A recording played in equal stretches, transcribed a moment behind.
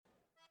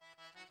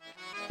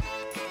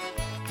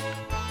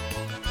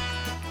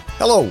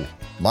Hello,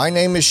 my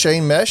name is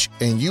Shane Mesh,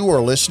 and you are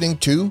listening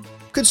to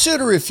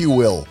Consider If You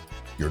Will,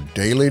 your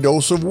daily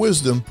dose of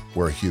wisdom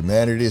where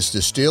humanity is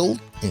distilled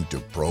into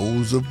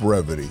prose of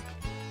brevity.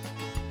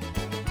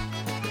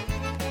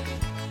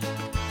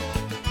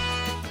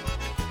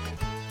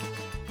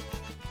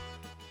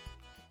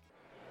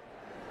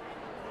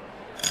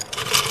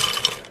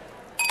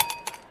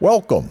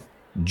 Welcome.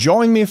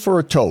 Join me for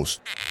a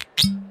toast.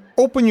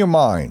 Open your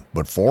mind,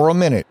 but for a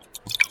minute.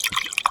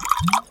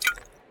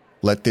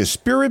 Let this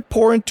spirit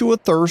pour into a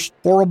thirst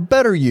for a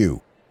better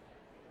you.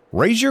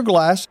 Raise your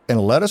glass and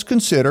let us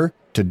consider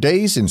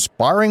today's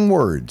inspiring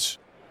words.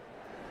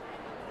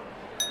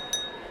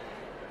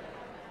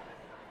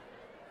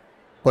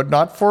 But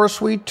not for a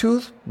sweet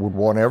tooth would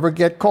one ever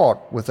get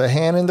caught with a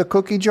hand in the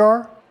cookie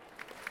jar.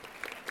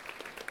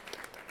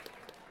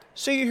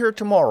 See you here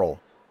tomorrow.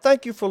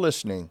 Thank you for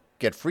listening.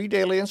 Get free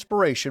daily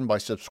inspiration by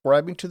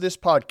subscribing to this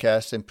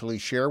podcast and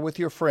please share with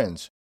your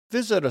friends.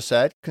 Visit us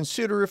at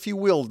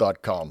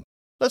considerifyouwill.com.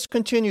 Let's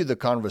continue the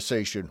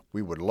conversation.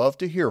 We would love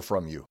to hear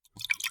from you.